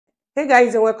Hey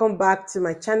guys, and welcome back to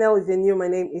my channel. If you're new, my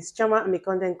name is Chama. I'm a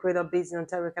content creator based in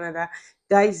Ontario, Canada.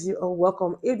 Guys, you are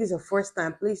welcome. If this is your first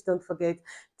time, please don't forget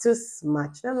to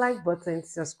smash the like button,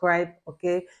 subscribe.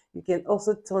 Okay, you can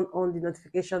also turn on the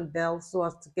notification bell so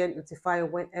as to get notified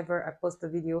whenever I post a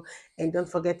video, and don't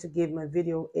forget to give my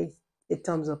video a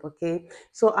thumbs up. Okay,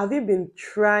 so have you been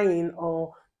trying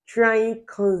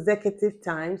consecutive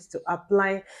times to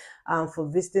apply for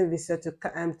visiting visa to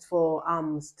for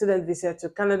student visa to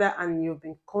Canada, and you've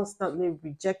been constantly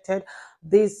rejected?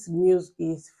 This news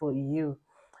is for you.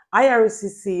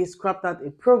 IRCC scrapped out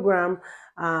a program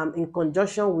in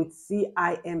conjunction with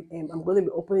CIMM. I'm going to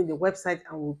be opening the website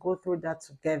and we'll go through that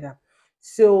together.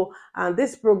 So,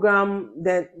 this program,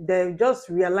 that they just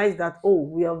realized that,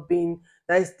 oh,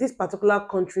 there is this particular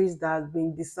countries that have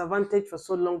been disadvantaged for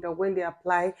so long that when they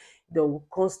apply, they will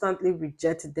constantly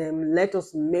reject them. Let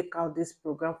us make out this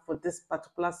program for this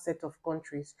particular set of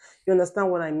countries. You understand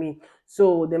what I mean?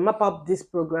 So they map up this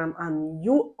program, and we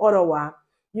all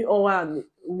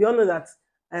know that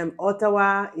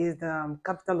Ottawa is the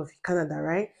capital of Canada,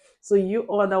 right? So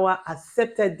Ottawa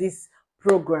accepted this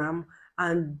program,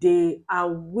 and they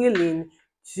are willing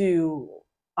to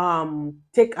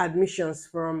take admissions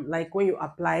from, like, when you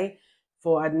apply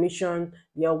for admission,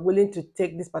 they are willing to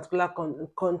take this particular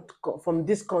from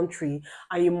this country,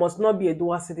 and you must not be a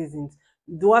dual citizen.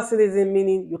 Dual citizen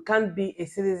meaning you can't be a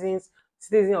citizen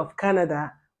of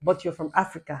Canada, but you're from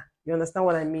Africa. You understand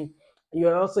what I mean?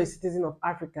 You're also a citizen of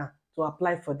Africa to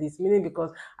apply for this. Meaning,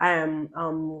 because I am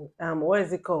what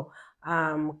is it called?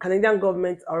 Canadian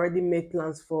government already made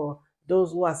plans for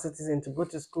those who are citizens to go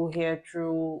to school here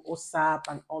through OSAP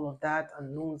and all of that,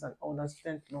 and loans and all that,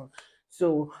 student loan.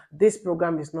 So this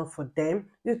program is not for them.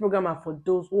 This program are for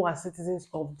those who are citizens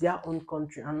of their own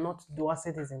country and not dual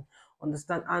citizen.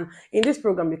 Understand? And in this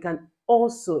program, you can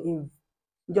also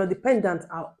your dependents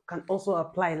can also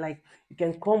apply. Like, you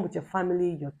can come with your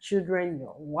family, your children,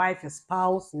 your wife, your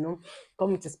spouse.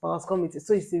 Come with your spouse, come with it.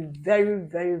 So it's a very,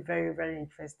 very, very, very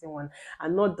interesting one.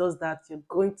 And not just that, you're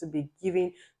going to be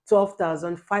giving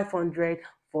 12,500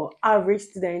 for average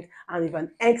student, and if an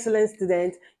excellent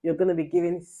student, you're going to be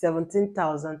giving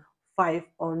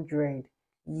 17,500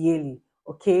 yearly.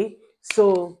 Okay,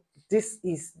 so this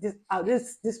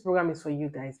program is for you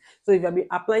guys. So if you've been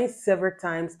applying several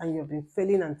times and you've been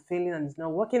failing and failing and it's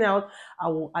not working out, I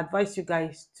will advise you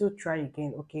guys to try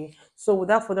again. Okay, so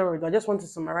without further ado, I just want to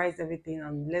summarize everything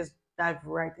and let's dive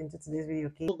right into today's video.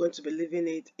 Okay, I'm going to be leaving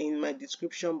it in my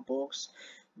description box.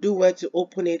 Do well to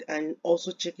open it and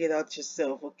also check it out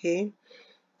yourself. Okay,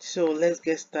 so let's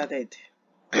get started.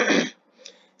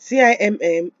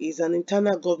 CIMM is an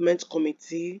internal government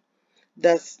committee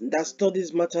that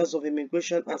studies matters of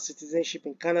immigration and citizenship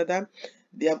in Canada.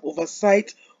 They have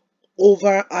oversight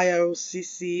over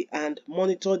IRCC and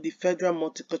monitor the federal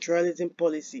multiculturalism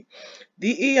policy.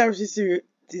 The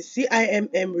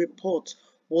CIMM report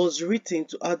was written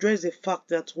to address the fact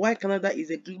that while Canada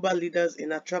is a global leader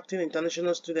in attracting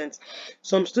international students,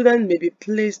 some students may be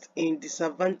placed in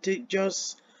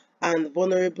disadvantageous and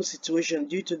vulnerable situations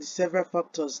due to the several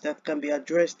factors that can be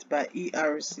addressed by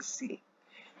ERCC.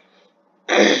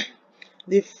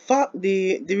 The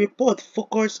report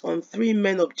focused on three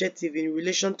main objectives in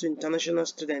relation to international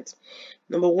students.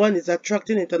 Number one is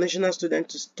attracting international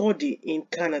students to study in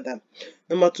Canada.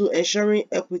 Number two, ensuring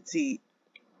equity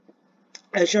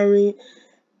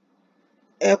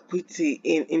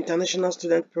in international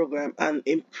student program, and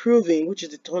improving, which is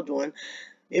the third one,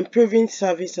 improving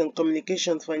service and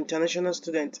communication for international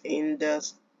students in the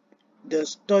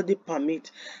study permit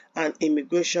and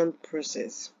immigration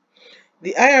process.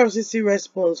 The IRCC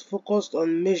response focused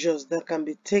on measures that can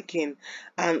be taken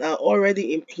and are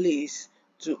already in place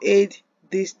to aid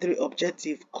these three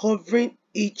objectives, covering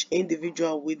each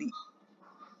individual with the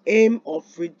aim of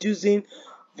reducing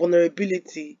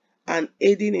vulnerability and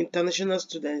aiding international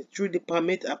students through the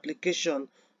permit application,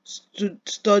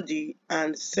 study,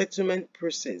 and settlement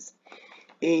process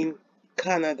in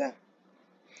Canada.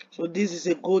 So this is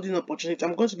a golden opportunity.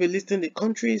 I'm going to be listing the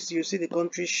countries. You'll see the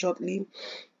countries shortly.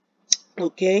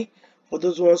 Okay, for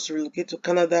those who wants to relocate to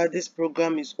Canada, this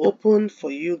program is open for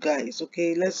you guys.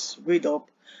 Okay, let's read up.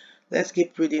 Let's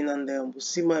keep reading, and then we'll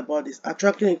see more about this.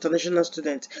 Attracting international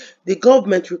students. The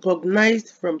government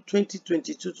recognized from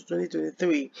 2022 to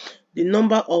 2023 the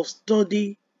number of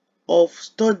study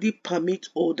permit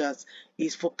holders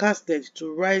is forecasted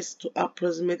to rise to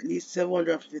approximately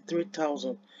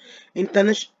 753,000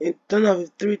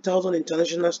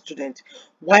 international students,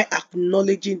 while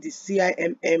acknowledging the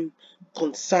CIMM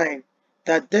concern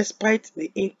that despite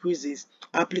the increases,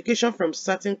 applications from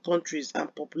certain countries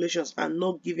and populations are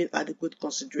not given adequate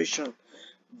consideration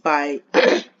by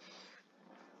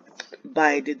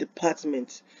by the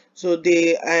department. So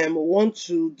they want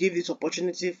to give this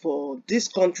opportunity for these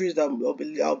countries that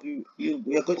we are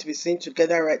going to be seeing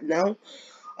together right now,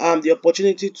 the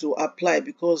opportunity to apply,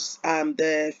 because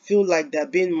they feel like they're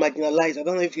being marginalized. I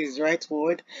don't know if it's the right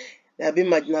word. They're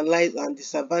being marginalized and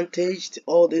disadvantaged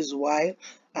all this while,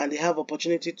 and they have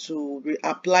opportunity to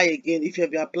apply again. If you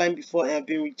have been applying before and have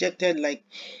been rejected, like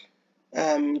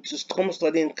to come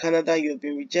study in Canada, you have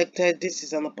been rejected, this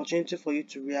is an opportunity for you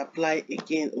to reapply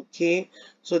again. Okay,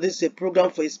 so this is a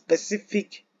program for a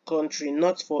specific country,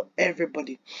 not for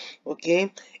everybody.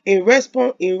 Okay, in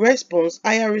response,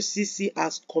 IRCC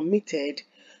has committed: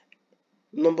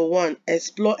 number one,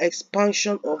 explore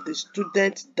expansion of the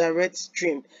Student Direct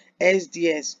Stream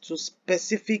 (SDS) to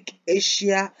specific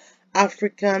Asia,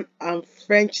 African, and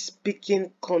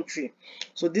French-speaking countries.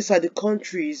 So these are the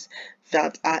countries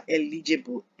that are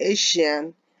eligible: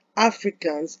 Asian,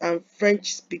 Africans, and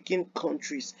French-speaking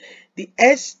countries. The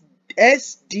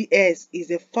SDS is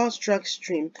a fast-track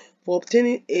stream for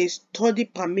obtaining a study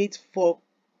permit for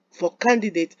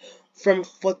candidates from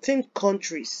 14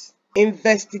 countries.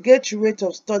 Investigate rate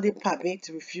of study permit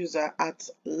refusal at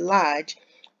large,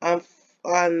 and,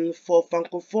 and for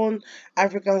Francophone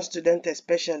African students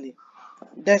especially,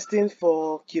 destined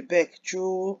for Quebec,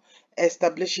 through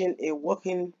establishing a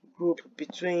working group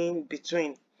between.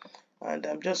 And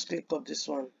I'm just click up this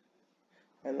one.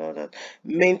 I know that.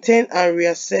 Maintain and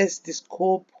reassess the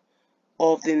scope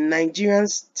of the Nigerian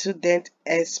Student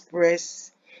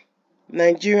Express.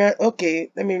 Nigeria.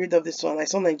 Okay, let me read up this one. I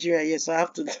saw Nigeria, yes, so I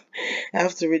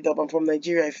have to read up. I'm from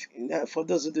Nigeria, for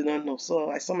those who do not know.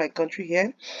 So I saw my country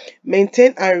here.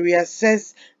 Maintain and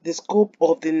reassess the scope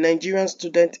of the Nigerian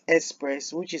Student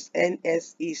Express, which is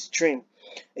NSE stream,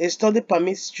 a study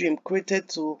permit stream created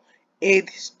to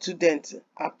aid students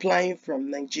applying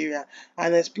from Nigeria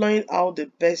and exploring how the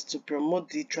best to promote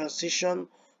the transition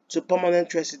to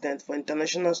permanent residence for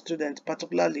international students,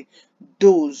 particularly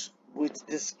those with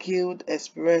the skilled,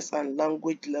 experience, and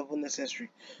language level necessary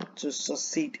to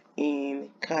succeed in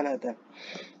Canada.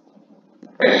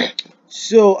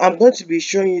 So I'm going to be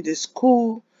showing you the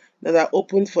school that are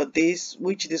open for this,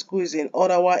 which the school is in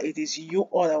Ottawa. It is U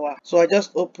Ottawa. So I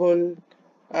just open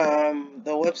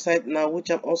the website now, which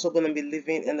I'm also going to be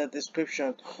leaving in the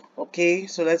description. Okay,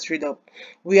 so let's read up.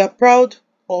 We are proud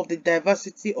of the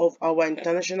diversity of our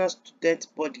international student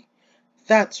body.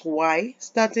 That's why,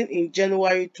 starting in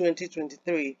January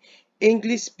 2023,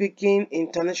 English-speaking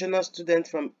international students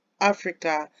from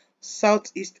Africa,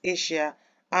 Southeast Asia,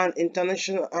 and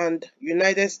international and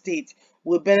United States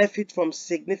will benefit from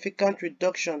significant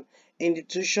reduction in the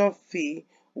tuition fee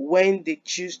when they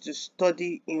choose to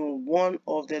study in one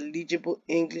of the eligible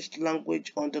English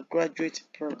language undergraduate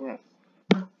programs.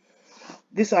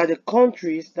 These are the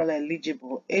countries that are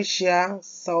eligible: Asia,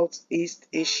 Southeast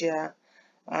Asia,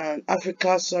 and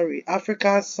Africa,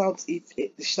 Southeast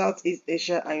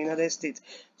Asia, and United States.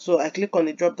 So I click on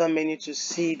the drop down menu to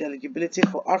see the eligibility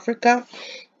for Africa.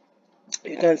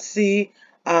 You can see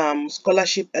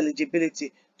scholarship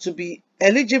eligibility. To be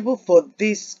eligible for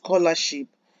this scholarship,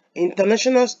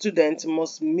 international students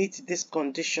must meet this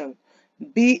condition: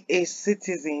 be a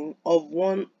citizen of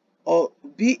one or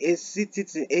be a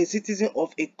citizen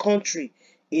of a country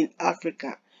in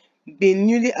Africa, be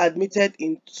newly admitted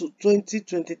into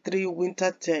 2023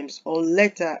 winter terms or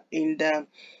later in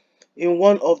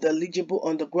one of the eligible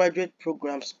undergraduate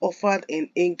programs offered in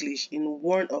English in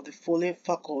one of the following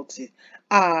faculties: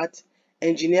 art,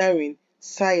 engineering,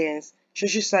 science,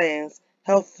 social science,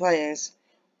 health science,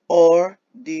 or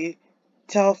the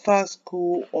Telfa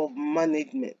School of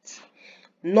Management.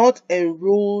 Not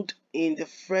enrolled in the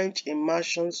French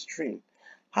immersion stream.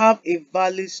 Have a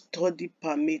valid study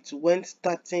permit when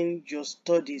starting your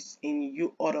studies in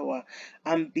U Ottawa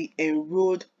and be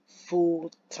enrolled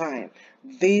full time.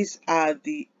 These are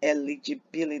the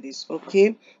eligibilities.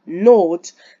 Okay,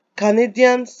 note: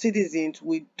 Canadian citizens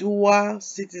with dual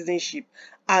citizenship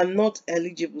are not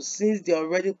eligible since they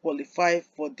already qualify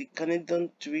for the Canadian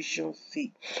tuition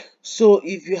fee. So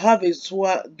if you have a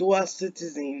dual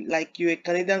citizen, like you're a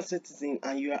Canadian citizen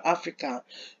and you are African,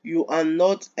 you are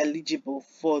not eligible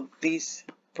for this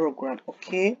program.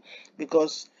 Okay,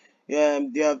 because you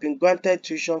have been granted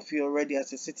tuition fee already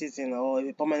as a citizen or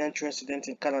a permanent resident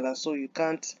in Canada, so you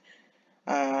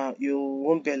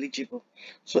won't be eligible.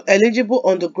 So eligible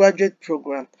undergraduate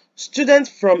program. Students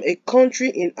from a country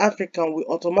in Africa will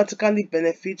automatically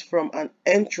benefit from an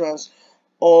entrance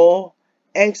or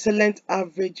excellent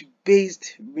average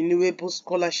based renewable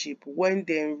scholarship when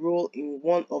they enroll in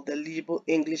one of the eligible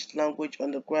English language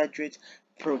undergraduate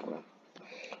program.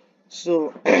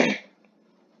 So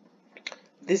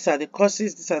These are the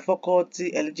courses, these are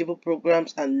faculty eligible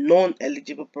programs and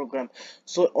non-eligible program.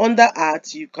 So under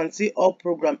art, you can see all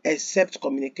program except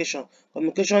communication.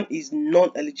 Communication is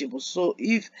non-eligible. So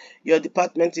if your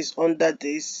department is under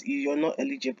this, you're not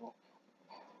eligible.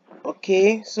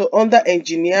 Okay, so under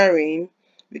engineering,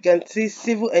 we can see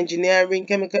civil engineering,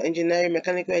 chemical engineering,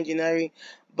 mechanical engineering,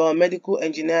 biomedical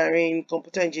engineering,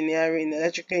 computer engineering,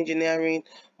 electrical engineering,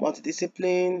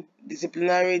 multidiscipline,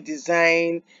 disciplinary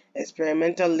design,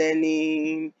 experimental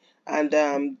learning,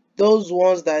 and those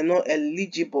ones that are not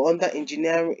eligible under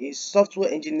engineering is software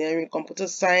engineering, computer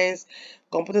science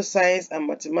and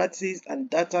mathematics and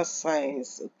data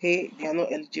science. Okay, they are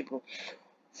not eligible.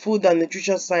 Food and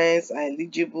nutrition science are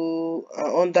eligible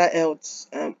under health.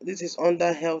 This is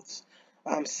under health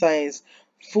science.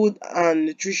 Food and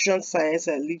nutrition science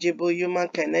are eligible. Human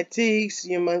kinetics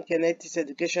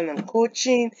education and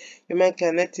coaching, human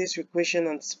kinetics recreation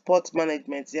and sport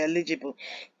management, they are eligible.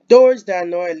 Those that are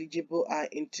not eligible are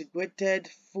integrated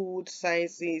food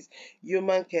sciences,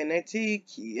 human kinetic,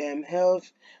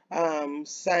 health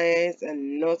science,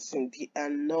 and nursing. They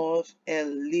are not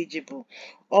eligible.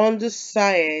 Under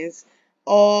science,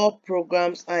 all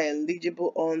programs are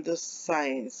eligible under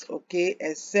science, okay,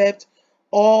 except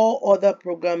all other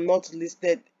programs not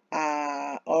listed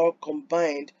are or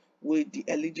combined with the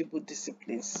eligible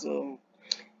disciplines. So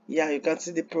yeah, you can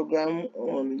see the program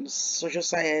on social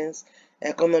science,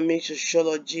 economics,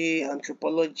 sociology,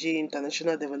 anthropology,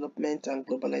 international development and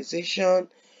globalization,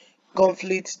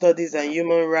 conflict studies and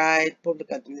human rights,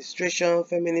 public administration,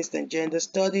 feminist and gender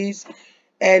studies.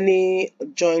 Any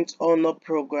joint honor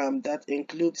program that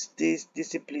includes these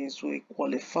disciplines will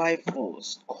qualify for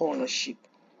scholarship.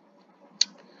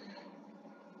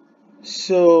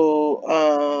 So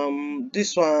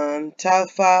this one,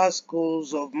 TALFA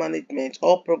schools of management,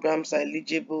 all programs are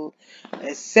eligible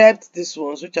except these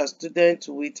ones, which are students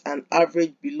with an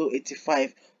average below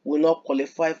 85 will not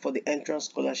qualify for the entrance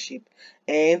scholarship,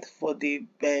 and for the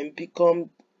BCom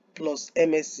plus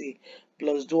MSc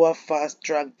plus dual fast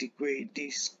track degree,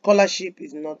 the scholarship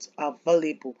is not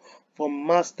available for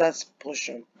master's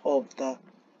portion of the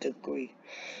degree.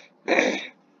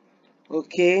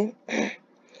 Okay.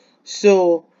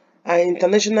 So, an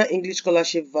international English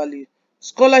scholarship value.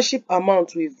 Scholarship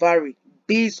amount will vary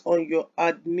based on your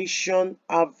admission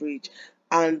average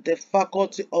and the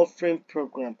faculty offering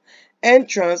program.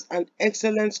 Entrance and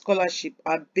excellent scholarship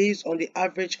are based on the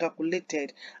average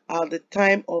calculated at the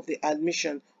time of the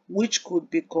admission, which could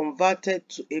be converted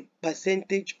to a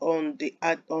percentage on the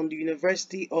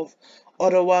University of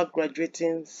Ottawa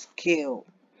graduating scale.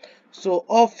 So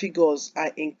all figures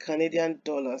are in Canadian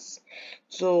dollars.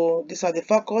 So these are the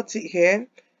faculty here.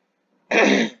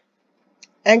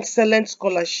 Excellent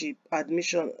scholarship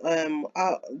admission,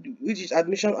 which is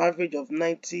admission average of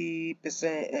 90%,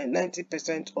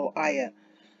 90% or higher,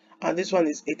 and this one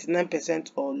is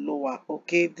 89% or lower.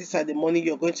 Okay, these are the money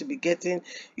you're going to be getting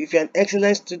if you're an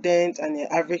excellent student and an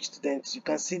average student. You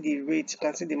can see the rate, you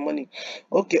can see the money.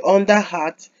 Okay, under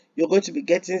heart, you're going to be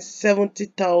getting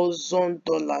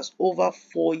 $70,000 over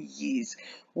 4 years,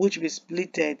 which will be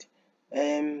splitted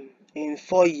in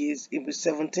 4 years. It will be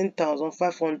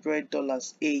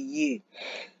 $17,500 a year.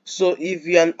 So if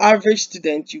you're an average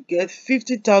student, you get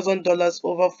 $50,000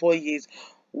 over 4 years,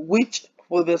 which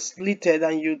will be splitted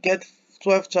and you get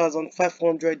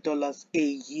 $12,500 a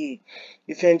year.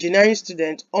 If you're an engineering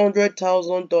student,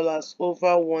 $100,000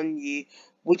 over 1 year,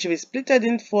 which will be splitted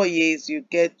in 4 years, you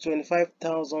get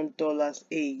 $25,000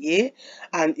 a year.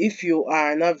 And if you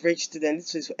are an average student,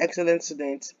 this is for excellent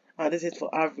students, and this is for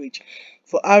average.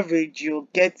 For average, you're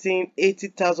getting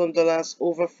 $80,000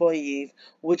 over 4 years,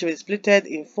 which will be splitted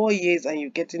in 4 years, and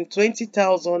you're getting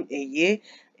 $20,000 a year.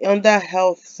 Under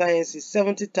health sciences,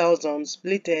 70,000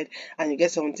 splitted, and you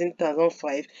get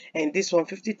 17,005, and this one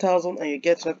 50,000, and you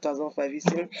get 12,005. You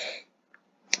see,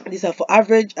 these are for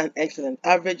average and excellent,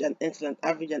 average and excellent,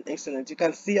 average and excellent. You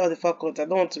can see all the faculty. I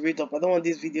don't want to read up. I don't want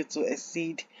this video to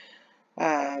exceed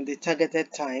the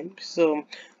targeted time. So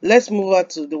let's move on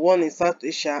to the one in South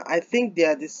Asia. I think they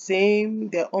are the same.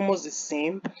 They are almost the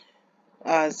same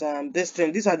as this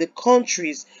thing. These are the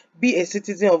countries. Be a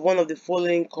citizen of one of the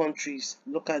following countries.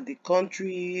 Look at the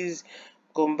countries: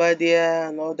 Cambodia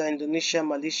and other, Indonesia,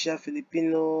 Malaysia,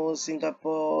 Philippines,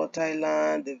 Singapore,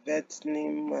 Thailand, the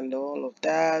Vietnam, and all of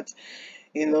that.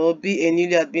 You know, be a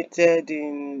newly admitted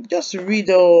in. Just read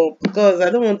up, because I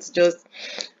don't want to just.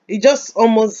 It just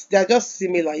almost, they're just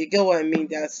similar. You get what I mean?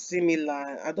 They are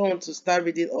similar. I don't want to start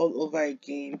reading all over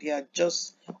again. They are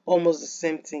just almost the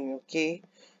same thing. Okay.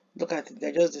 Look at it,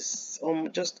 they're just this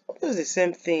just the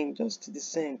same thing, just the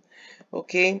same.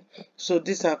 Okay, so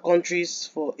these are countries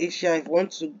for Asia. If you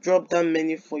want to drop down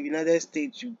menu for United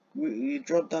States, you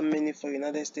drop down menu for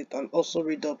United States and also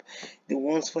read up the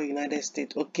ones for United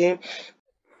States. Okay,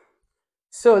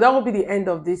 so that will be the end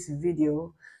of this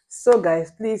video. So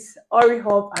guys, please hurry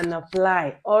up and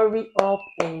apply. Hurry up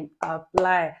and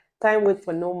apply. Time wait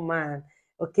for no man.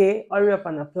 Okay, hurry up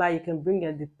and apply. You can bring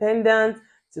a dependent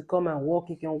to come and work.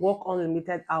 You can work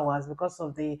unlimited hours because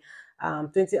of the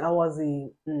 20 hours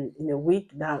in a week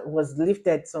that was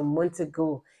lifted some months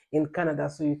ago in Canada.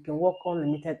 So you can work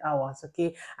unlimited hours.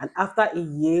 Okay, and after a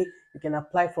year, you can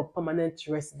apply for permanent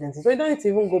residency. So you don't need to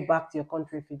even go back to your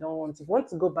country if you don't want. If you want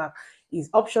to go back, it's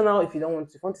optional. If you don't want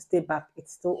to, if you want to stay back,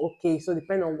 it's still okay. So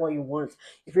depending on what you want.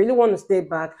 If you really want to stay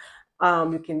back,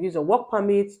 you can use a work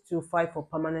permit to file for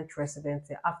permanent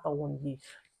residency after 1 year.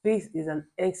 This is an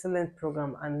excellent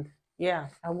program, and yeah,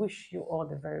 I wish you all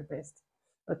the very best.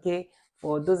 Okay,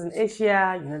 for those in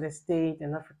Asia, United States,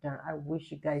 and Africa, I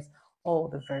wish you guys all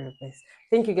the very best.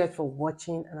 Thank you guys for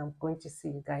watching, and I'm going to see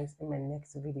you guys in my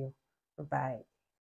next video. Bye bye.